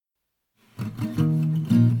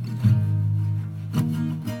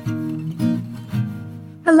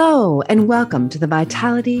Hello, and welcome to the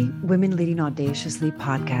Vitality Women Leading Audaciously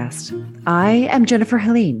podcast. I am Jennifer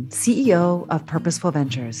Helene, CEO of Purposeful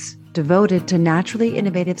Ventures, devoted to naturally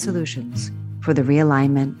innovative solutions for the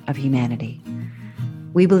realignment of humanity.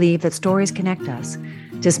 We believe that stories connect us,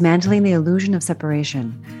 dismantling the illusion of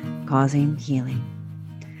separation, causing healing.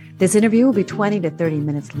 This interview will be 20 to 30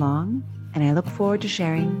 minutes long, and I look forward to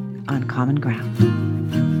sharing on common ground.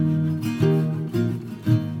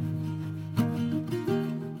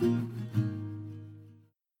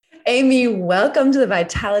 Amy, welcome to the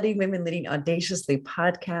Vitality Women Leading Audaciously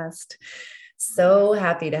podcast. So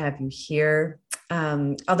happy to have you here.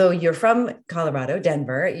 Although you're from Colorado,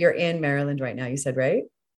 Denver, you're in Maryland right now, you said, right?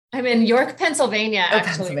 I'm in York, Pennsylvania,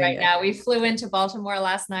 right now. We flew into Baltimore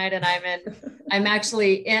last night, and I'm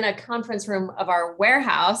actually in a conference room of our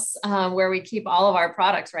warehouse where we keep all of our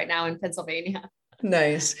products right now in Pennsylvania.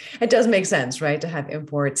 Nice. It does make sense, right? To have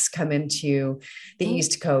imports come into the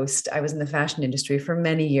East Coast. I was in the fashion industry for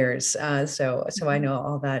many years. So I know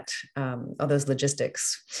all that, all those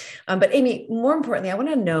logistics. But Amy, more importantly, I want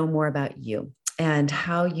to know more about you and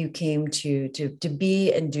how you came to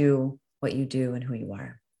be and do what you do and who you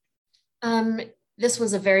are. This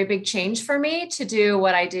was a very big change for me to do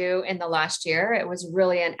what I do in the last year. It was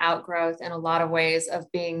really an outgrowth in a lot of ways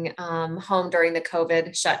of being home during the COVID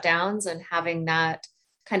shutdowns and having that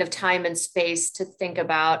kind of time and space to think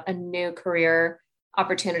about a new career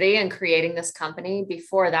opportunity and creating this company.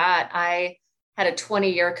 Before that, I had a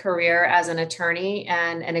 20-year career as an attorney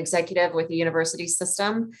and an executive with the university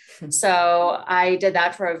system. So I did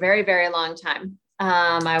that for a very, very long time.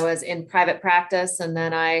 I was in private practice, and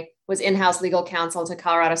then I was in-house legal counsel to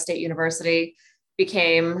Colorado State University,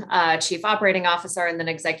 became chief operating officer and then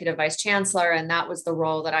executive vice chancellor. And that was the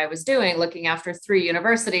role that I was doing, looking after 3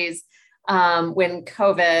 universities when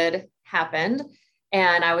COVID happened.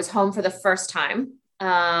 And I was home for the first time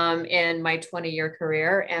in my 20-year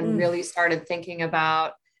career and really started thinking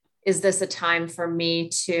about, is this a time for me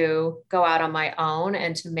to go out on my own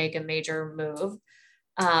and to make a major move?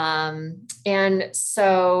 And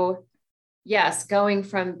so, yes, going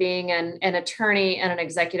from being an attorney and an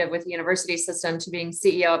executive with the university system to being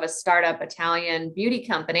CEO of a startup Italian beauty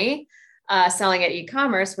company, selling at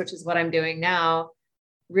e-commerce, which is what I'm doing now,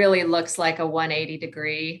 really looks like a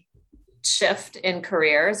 180-degree shift in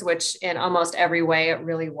careers, which in almost every way it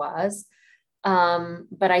really was.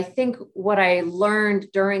 But I think what I learned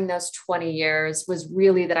during those 20 years was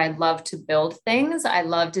really that I love to build things. I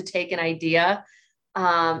love to take an idea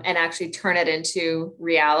and actually turn it into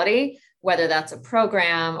reality, whether that's a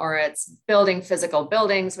program or it's building physical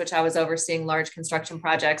buildings, which I was overseeing large construction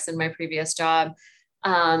projects in my previous job.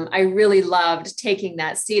 I really loved taking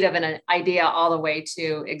that seed of an idea all the way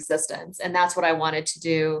to existence. And that's what I wanted to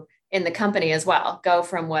do in the company as well. Go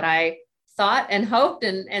from what I thought and hoped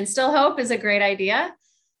and still hope is a great idea,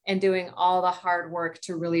 and doing all the hard work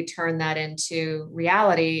to really turn that into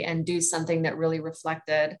reality and do something that really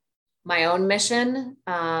reflected my own mission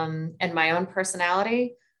and my own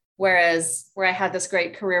personality. Whereas where I had this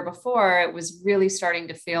great career before, it was really starting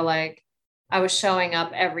to feel like I was showing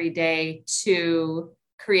up every day to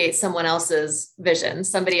create someone else's vision,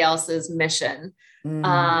 somebody else's mission,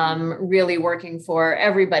 really working for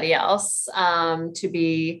everybody else to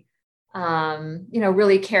be,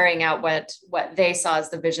 really carrying out what they saw as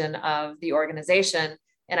the vision of the organization.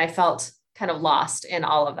 And I felt kind of lost in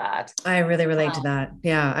all of that. I really relate to that.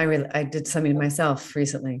 Yeah. I did something myself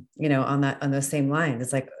recently, on those same lines.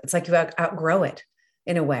 It's like you outgrow it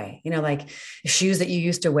in a way, like shoes that you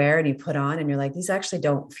used to wear and you put on and you're like, these actually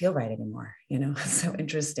don't feel right anymore. So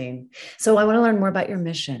interesting. So I want to learn more about your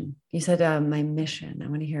mission. You said my mission. I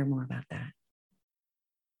want to hear more about that.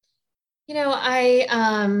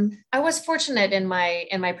 I was fortunate in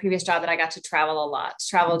my previous job that I got to travel a lot,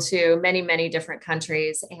 travel to many, many different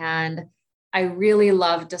countries. And I really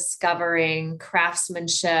love discovering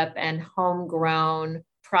craftsmanship and homegrown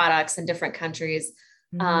products in different countries.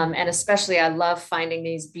 And especially I love finding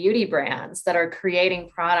these beauty brands that are creating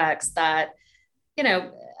products that,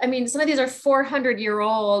 some of these are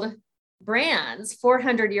 400-year-old brands,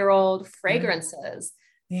 400-year-old fragrances,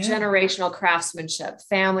 generational craftsmanship,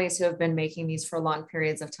 families who have been making these for long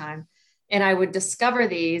periods of time. And I would discover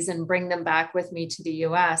these and bring them back with me to the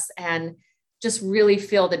US and just really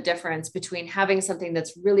feel the difference between having something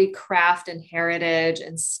that's really craft and heritage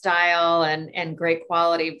and style and great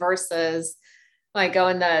quality versus like go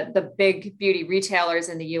in the big beauty retailers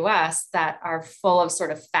in the US that are full of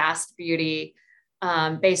sort of fast beauty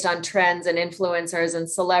based on trends and influencers and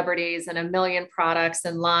celebrities and a million products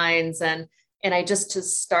and lines. And I just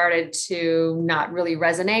started to not really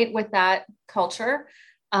resonate with that culture.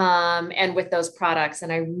 and with those products.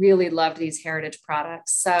 And I really loved these heritage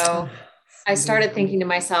products. So I started thinking to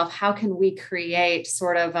myself, how can we create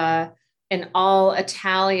sort of an all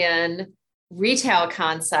Italian retail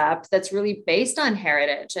concept that's really based on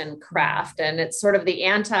heritage and craft? And it's sort of the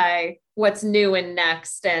anti what's new and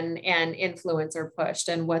next and influencer pushed,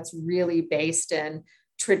 and what's really based in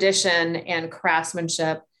tradition and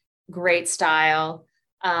craftsmanship, great style.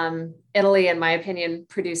 Italy, in my opinion,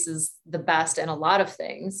 produces the best in a lot of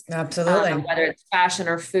things. Absolutely. Whether it's fashion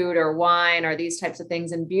or food or wine or these types of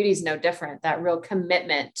things. And beauty is no different, that real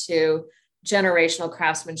commitment to generational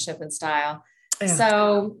craftsmanship and style. Yeah.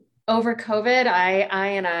 So over COVID,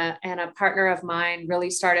 I and a partner of mine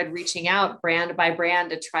really started reaching out brand by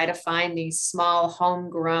brand to try to find these small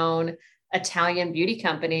homegrown Italian beauty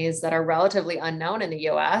companies that are relatively unknown in the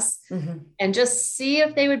US, and just see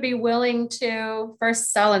if they would be willing to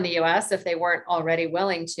first sell in the US if they weren't already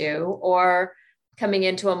willing to, or coming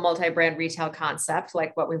into a multi-brand retail concept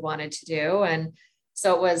like what we wanted to do. And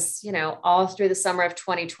so it was, all through the summer of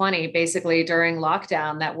 2020, basically during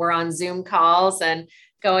lockdown, that we're on Zoom calls and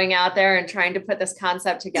going out there and trying to put this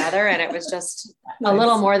concept together. And it was just a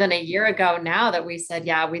little more than a year ago now that we said,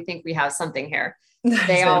 yeah, we think we have something here.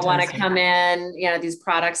 They all want to come in, these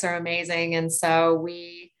products are amazing. And so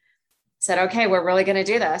we said, okay, we're really going to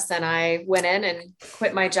do this. And I went in and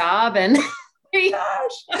quit my job. And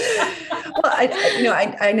gosh. Well,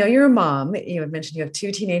 I know you're a mom. You have mentioned you have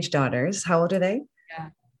 2 teenage daughters. How old are they? Yeah.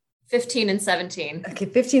 15 and 17. Okay.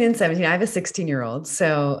 15 and 17. I have a 16-year-old.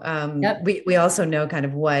 So we also know kind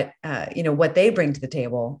of what they bring to the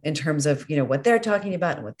table in terms of, what they're talking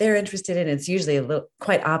about and what they're interested in. It's usually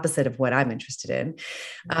quite opposite of what I'm interested in.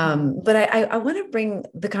 But I want to bring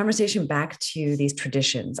the conversation back to these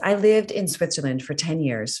traditions. I lived in Switzerland for 10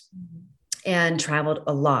 years and traveled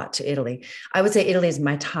a lot to Italy. I would say Italy is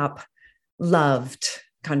my top loved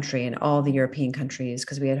country in all the European countries,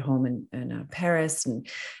 because we had home in Paris and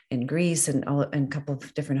in Greece and a couple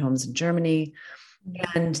of different homes in Germany.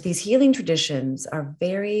 And these healing traditions are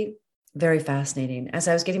very, very fascinating. As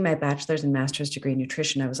I was getting my bachelor's and master's degree in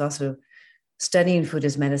nutrition, I was also studying food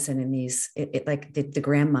as medicine in these, like the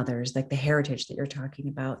grandmothers, like the heritage that you're talking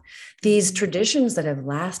about, these traditions that have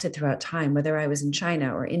lasted throughout time, whether I was in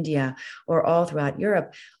China or India or all throughout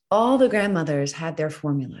Europe, all the grandmothers had their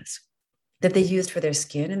formulas that they used for their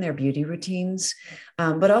skin and their beauty routines,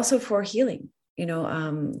 but also for healing,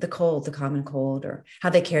 the common cold, or how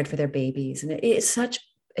they cared for their babies. And it's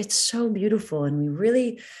so beautiful. And we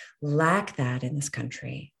really lack that in this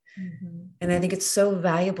country. And I think it's so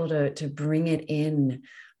valuable to bring it in,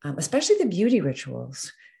 especially the beauty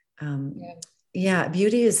rituals.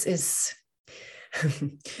 Beauty is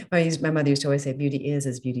my mother used to always say, beauty is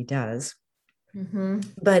as beauty does.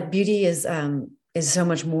 But beauty is so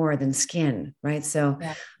much more than skin, right? So,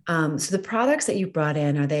 so the products that you brought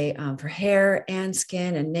in, are they for hair and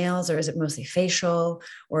skin and nails, or is it mostly facial,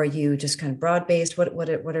 or are you just kind of broad-based? What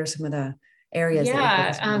are some of the areas?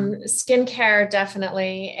 Skincare,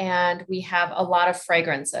 definitely. And we have a lot of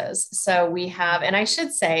fragrances. So we have, and I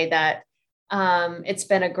should say that it's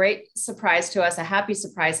been a great surprise to us, a happy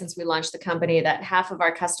surprise since we launched the company, that half of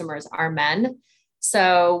our customers are men.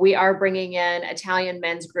 So we are bringing in Italian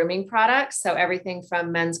men's grooming products. So everything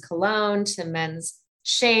from men's cologne to men's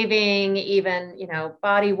shaving, even,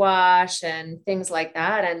 body wash and things like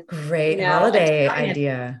that. And great holiday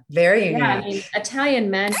idea. Very unique.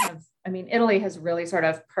 Italian men Italy has really sort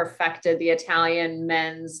of perfected the Italian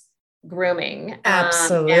men's grooming.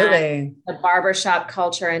 Absolutely. The barbershop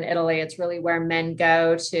culture in Italy, it's really where men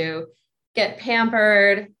go to get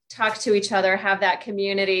pampered, talk to each other, have that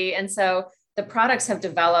community. And so the products have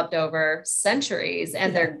developed over centuries,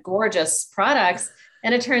 and they're gorgeous products.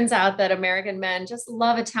 And it turns out that American men just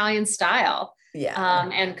love Italian style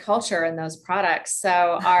and culture in those products.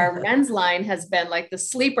 So our men's line has been like the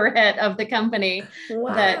sleeper hit of the company.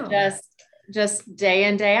 Wow. That just day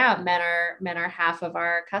in, day out, men are half of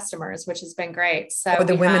our customers, which has been great. So or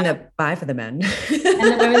the women that buy for the men. And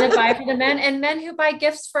the women that buy for the men, and men who buy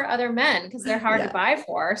gifts for other men, because they're hard to buy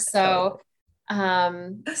for. So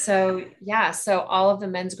so all of the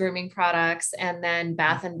men's grooming products, and then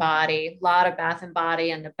Bath and Body, a lot of Bath and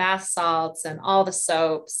Body, and the bath salts and all the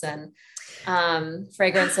soaps and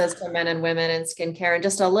fragrances for men and women, and skincare, and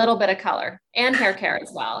just a little bit of color and hair care as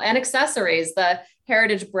well, and accessories, the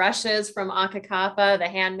heritage brushes from Akakapa, the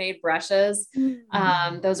handmade brushes.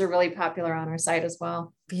 Those are really popular on our site as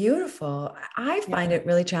well. Beautiful. I find it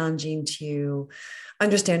really challenging to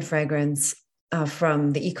understand fragrance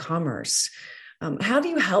from the e-commerce. How do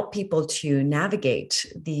you help people to navigate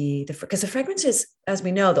because the fragrance is, as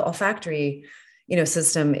we know, the olfactory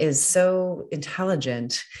system is so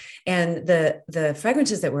intelligent, and the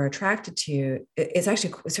fragrances that we're attracted to,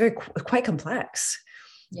 it's very quite complex.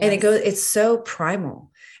 Yes. And it's so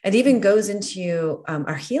primal. It even goes into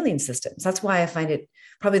our healing systems. That's why I find it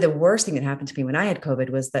probably the worst thing that happened to me when I had COVID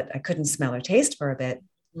was that I couldn't smell or taste for a bit.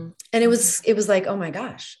 And it was like, oh my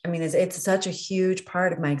gosh. I mean, it's such a huge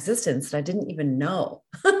part of my existence that I didn't even know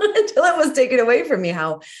until it was taken away from me,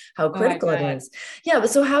 how critical it is. Yeah.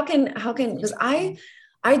 But so how can, because I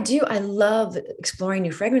love exploring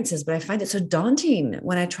new fragrances, but I find it so daunting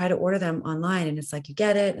when I try to order them online, and it's like, you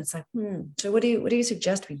get it. And it's like, so what do you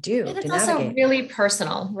suggest we do? And it's also really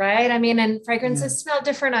personal, right? I mean, and fragrances smell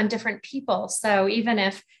different on different people. So even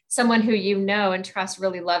if someone who you know and trust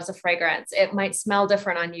really loves a fragrance, it might smell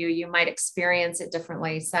different on you. You might experience it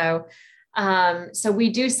differently. So we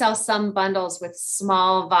do sell some bundles with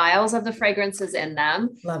small vials of the fragrances in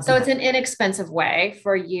them. So it's an inexpensive way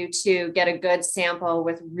for you to get a good sample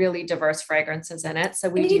with really diverse fragrances in it. So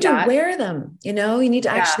we need to wear them, you need to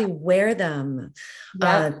actually wear them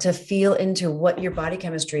to feel into what your body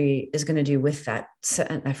chemistry is going to do with that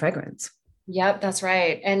fragrance. Yep, that's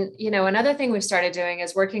right. And, another thing we've started doing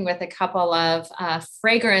is working with a couple of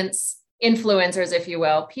fragrance influencers, if you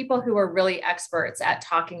will, people who are really experts at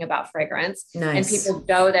talking about fragrance. Nice. And people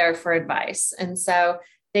go there for advice. And so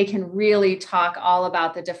they can really talk all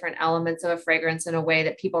about the different elements of a fragrance in a way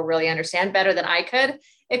that people really understand better than I could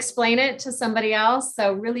explain it to somebody else.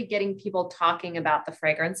 So really getting people talking about the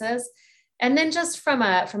fragrances. And then just from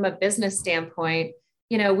a business standpoint,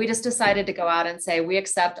 we just decided to go out and say, we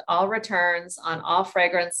accept all returns on all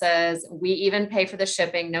fragrances. We even pay for the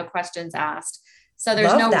shipping, no questions asked. So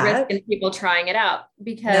there's risk in people trying it out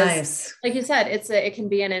because like you said, it can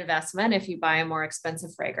be an investment if you buy a more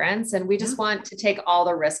expensive fragrance, and we just want to take all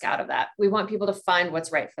the risk out of that. We want people to find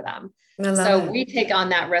what's right for them. We take on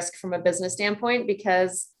that risk from a business standpoint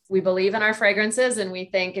because we believe in our fragrances. And we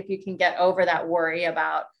think if you can get over that worry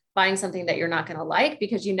about buying something that you're not going to like,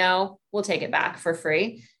 because we'll take it back for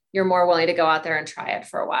free, you're more willing to go out there and try it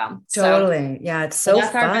for a while. Totally. Yeah. It's so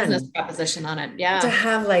that's fun. Our business proposition on it. Yeah. To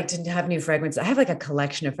have new fragrances. I have like a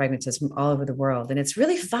collection of fragrances from all over the world, and it's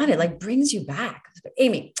really fun. It like brings you back.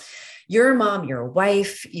 Amy, you're a mom, you're a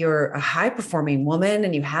wife, you're a high performing woman,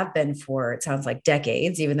 and you have been for, it sounds like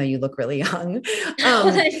decades, even though you look really young.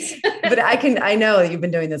 But I know you've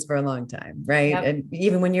been doing this for a long time. Right. Yep. And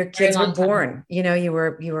even when your kids were born, you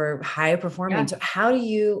were high performing. Yeah. So how do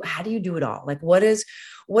you do it all? Like, what is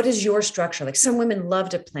your structure? Like, some women love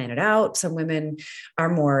to plan it out. Some women are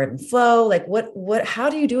more in flow. Like how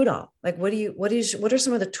do you do it all? Like, what are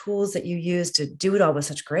some of the tools that you use to do it all with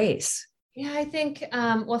such grace? Yeah, I think,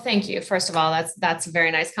 well, thank you. First of all, that's a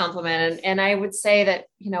very nice compliment. And I would say that,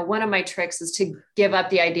 one of my tricks is to give up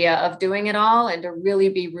the idea of doing it all and to really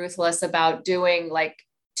be ruthless about doing like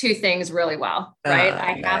two things really well, right?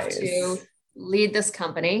 I have to lead this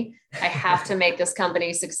company. I have to make this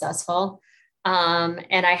company successful.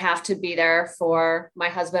 And I have to be there for my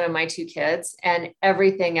husband and my two kids, and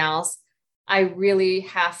everything else I really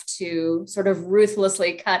have to sort of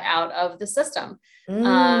ruthlessly cut out of the system.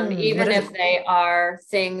 Even if they are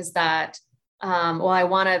things that, I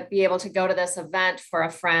want to be able to go to this event for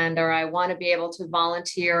a friend, or I want to be able to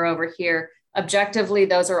volunteer over here. Objectively,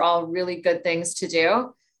 those are all really good things to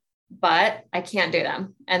do, but I can't do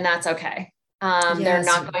them. And that's okay. They're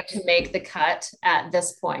not going to make the cut at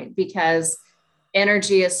this point because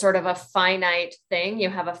energy is sort of a finite thing. You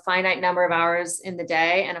have a finite number of hours in the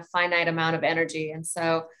day and a finite amount of energy. And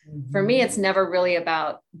so for me, it's never really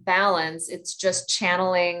about balance. It's just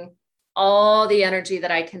channeling all the energy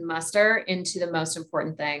that I can muster into the most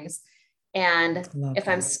important things. And if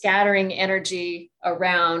I'm scattering energy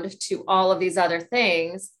around to all of these other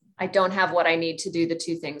things, I don't have what I need to do the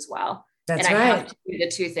two things well. That's and right. I have to do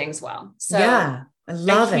the two things well. So yeah, I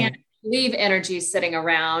love it. Leave energy sitting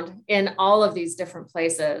around in all of these different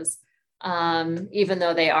places, even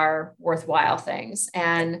though they are worthwhile things.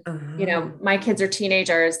 And, my kids are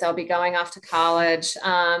teenagers. They'll be going off to college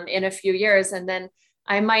in a few years. And then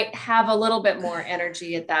I might have a little bit more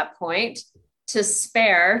energy at that point to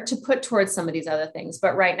spare to put towards some of these other things.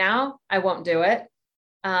 But right now I won't do it.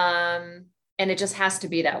 And it just has to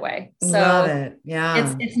be that way. So love it.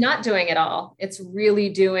 Yeah. It's not doing it all. It's really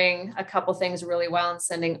doing a couple things really well and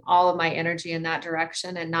sending all of my energy in that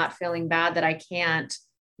direction and not feeling bad that I can't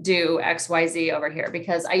do XYZ over here,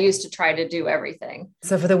 because I used to try to do everything.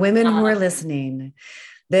 So for the women who are listening,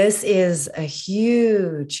 this is a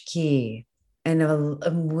huge key and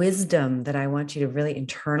a wisdom that I want you to really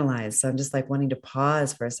internalize. So I'm just like wanting to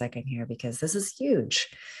pause for a second here, because this is huge.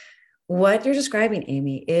 What you're describing,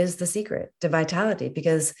 Amy, is the secret to vitality,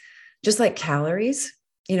 because just like calories,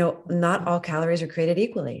 not all calories are created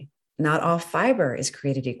equally. Not all fiber is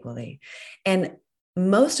created equally. And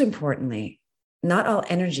most importantly, not all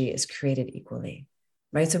energy is created equally,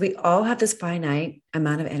 right? So we all have this finite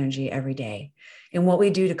amount of energy every day. And what we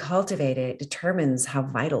do to cultivate it determines how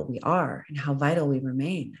vital we are and how vital we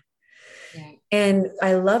remain. Yeah. And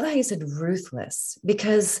I love how you said ruthless,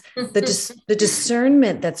 because the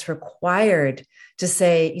discernment that's required to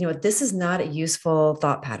say, this is not a useful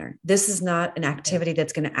thought pattern. This is not an activity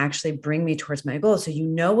that's going to actually bring me towards my goal. So you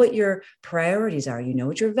know what your priorities are, you know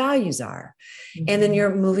what your values are. Mm-hmm. And then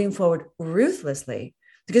you're moving forward ruthlessly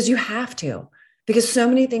because you have to, because so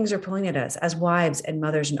many things are pulling at us as wives and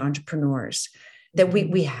mothers and entrepreneurs that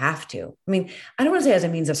we have to. I mean, I don't want to say as a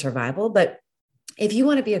means of survival, but if you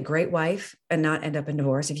want to be a great wife and not end up in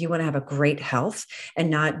divorce, if you want to have a great health and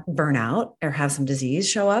not burn out or have some disease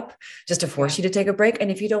show up just to force you to take a break,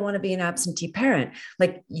 and if you don't want to be an absentee parent,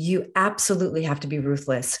 like, you absolutely have to be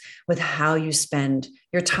ruthless with how you spend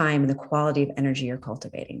your time and the quality of energy you're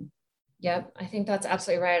cultivating. Yep. I think that's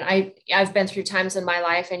absolutely right. I've been through times in my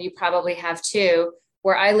life, and you probably have too,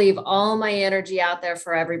 where I leave all my energy out there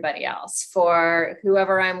for everybody else, for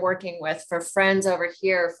whoever I'm working with, for friends over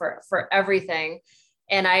here, for everything.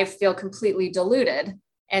 And I feel completely diluted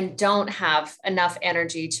and don't have enough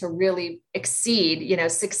energy to really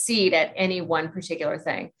succeed at any one particular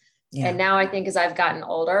thing. Yeah. And now I think as I've gotten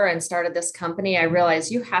older and started this company, I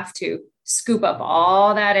realize you have to scoop up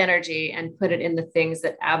all that energy and put it in the things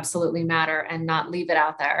that absolutely matter and not leave it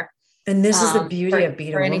out there. And this is the beauty of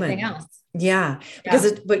being a woman. Anything else. Yeah,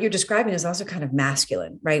 because what you're describing is also kind of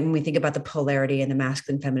masculine, right? When we think about the polarity and the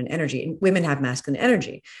masculine, feminine energy, and women have masculine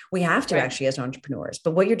energy. We have to actually as entrepreneurs.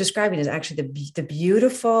 But what you're describing is actually the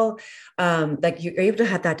beautiful, like, you're able to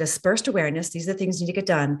have that dispersed awareness. These are the things you need to get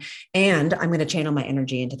done. And I'm going to channel my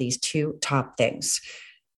energy into these two top things.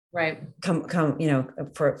 Right. So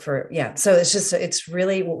it's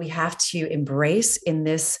really what we have to embrace in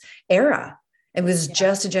this era. It was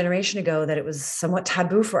just a generation ago that it was somewhat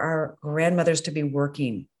taboo for our grandmothers to be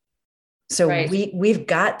working. So we've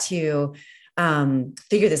got to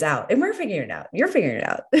figure this out, and we're figuring it out. You're figuring it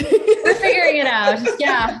out. We're figuring it out.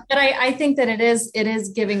 Yeah. But I think that it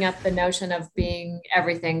is giving up the notion of being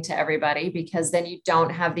everything to everybody, because then you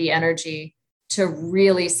don't have the energy to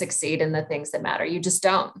really succeed in the things that matter. You just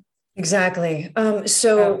don't. Exactly.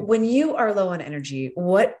 So when you are low on energy,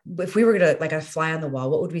 what, if we were going to, like a fly on the wall,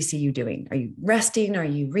 what would we see you doing? Are you resting? Are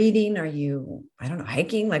you reading? Are you,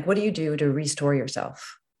 hiking? Like, what do you do to restore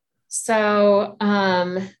yourself? So,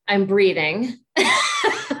 I'm breathing,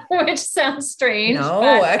 which sounds strange.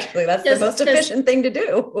 No, actually, that's the most efficient thing to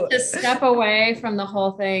do. To step away from the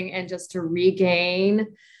whole thing and just to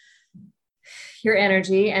regain your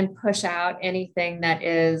energy and push out anything that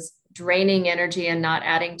is draining energy and not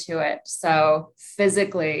adding to it. So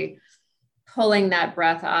physically pulling that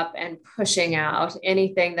breath up and pushing out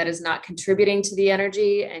anything that is not contributing to the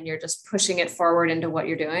energy, and you're just pushing it forward into what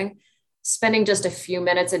you're doing. Spending just a few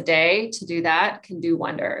minutes a day to do that can do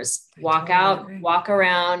wonders. Walk out, walk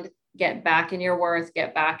around, get back in your worth,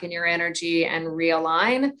 get back in your energy, and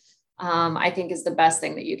realign, I think is the best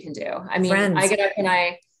thing that you can do. I mean, I get up and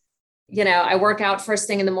I work out first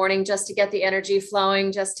thing in the morning just to get the energy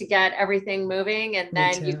flowing, just to get everything moving. And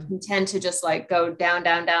then you can tend to just like go down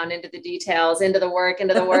into the details, into the work.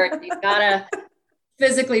 You've got to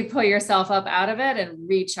physically pull yourself up out of it and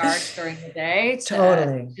recharge during the day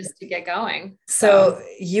just to get going. So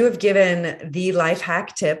you have given the life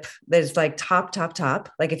hack tip that is like top.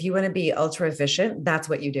 Like, if you want to be ultra efficient, that's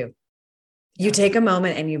what you do. You take a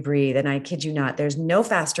moment and you breathe. And I kid you not, there's no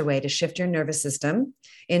faster way to shift your nervous system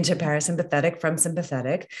into parasympathetic from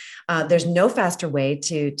sympathetic. There's no faster way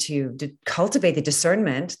to cultivate the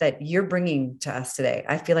discernment that you're bringing to us today.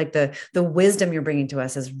 I feel like the wisdom you're bringing to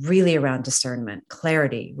us is really around discernment,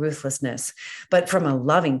 clarity, ruthlessness, but from a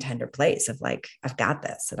loving, tender place of like, I've got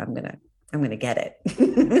this and I'm going to get it.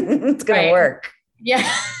 It's going to work. Yeah,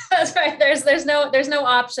 that's right. There's no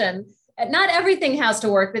option. Not everything has to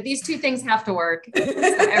work, but these two things have to work. So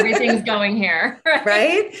everything's going here.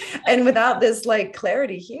 Right. And without this like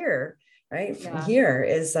clarity here, right. From here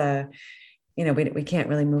is, we can't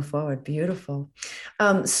really move forward. Beautiful.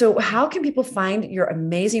 So how can people find your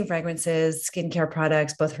amazing fragrances, skincare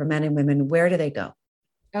products, both for men and women? Where do they go?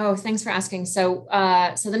 Oh, thanks for asking. So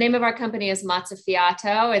the name of our company is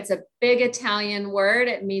Mozzafiato. It's a big Italian word.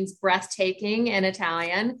 It means breathtaking in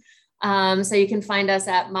Italian. So you can find us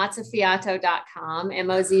at mozzafiato.com,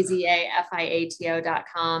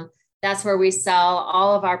 mozzafiato.com. That's where we sell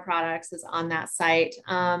all of our products, is on that site.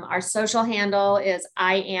 Our social handle is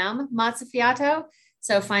I am Mozzafiato.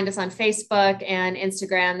 So find us on Facebook and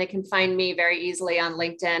Instagram. They can find me very easily on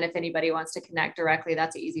LinkedIn. If anybody wants to connect directly,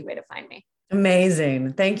 that's an easy way to find me.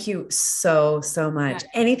 Amazing. Thank you so much.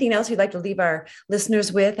 Anything else you'd like to leave our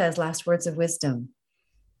listeners with as last words of wisdom?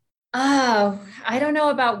 Oh, I don't know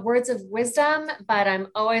about words of wisdom, but I'm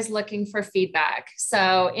always looking for feedback.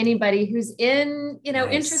 So anybody who's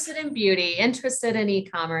interested in beauty, interested in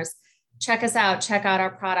e-commerce, check us out, check out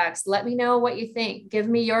our products. Let me know what you think. Give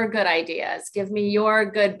me your good ideas. Give me your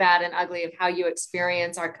good, bad, and ugly of how you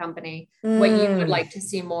experience our company, what you would like to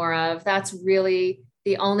see more of. That's really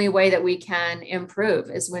the only way that we can improve,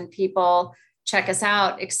 is when people check us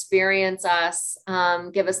out, experience us,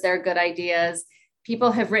 give us their good ideas.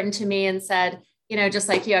 People have written to me and said, just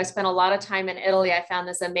like you, I spent a lot of time in Italy. I found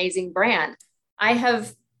this amazing brand. I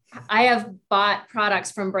have bought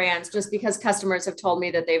products from brands just because customers have told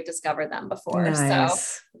me that they've discovered them before. Nice. So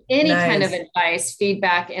any kind of advice,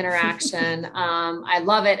 feedback, interaction, I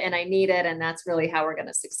love it and I need it. And that's really how we're going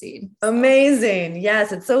to succeed. Amazing.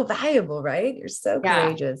 Yes. It's so valuable, right? You're so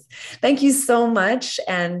courageous. Thank you so much.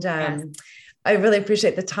 And I really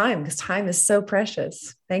appreciate the time, because time is so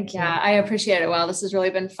precious. Thank you. Yeah, I appreciate it. Well, this has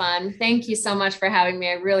really been fun. Thank you so much for having me.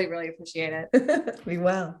 I really, really appreciate it. Be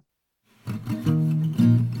well.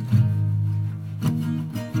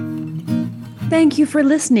 Thank you for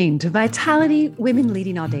listening to Vitality Women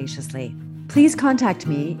Leading Audaciously. Please contact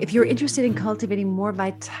me if you're interested in cultivating more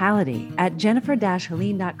vitality at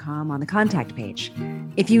jennifer-helene.com on the contact page.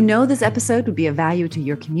 If you know this episode would be of value to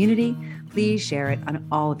your community, please share it on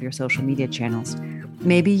all of your social media channels.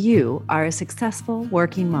 Maybe you are a successful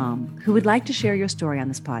working mom who would like to share your story on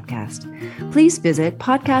this podcast. Please visit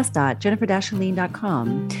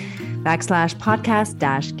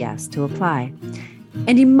podcast.jennifer-helene.com/podcast-guest to apply.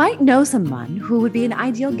 And you might know someone who would be an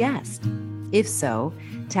ideal guest. If so,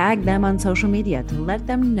 tag them on social media to let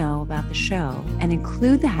them know about the show and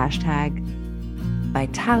include the hashtag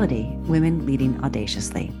Vitality Women Leading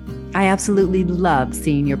Audaciously. I absolutely love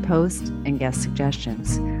seeing your posts and guest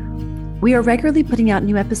suggestions. We are regularly putting out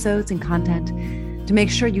new episodes and content. To make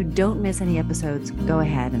sure you don't miss any episodes, go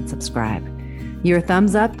ahead and subscribe. Your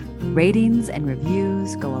thumbs up, ratings, and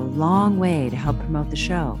reviews go a long way to help promote the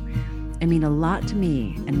show and mean a lot to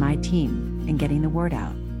me and my team in getting the word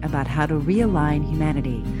out about how to realign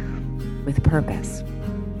humanity with purpose.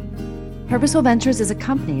 Purposeful Ventures is a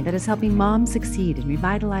company that is helping moms succeed in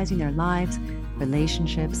revitalizing their lives,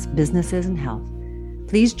 relationships, businesses, and health.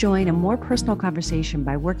 Please join a more personal conversation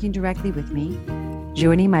by working directly with me,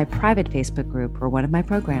 joining my private Facebook group or one of my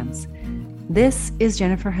programs. This is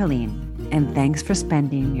Jennifer Helene, and thanks for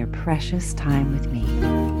spending your precious time with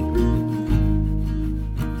me.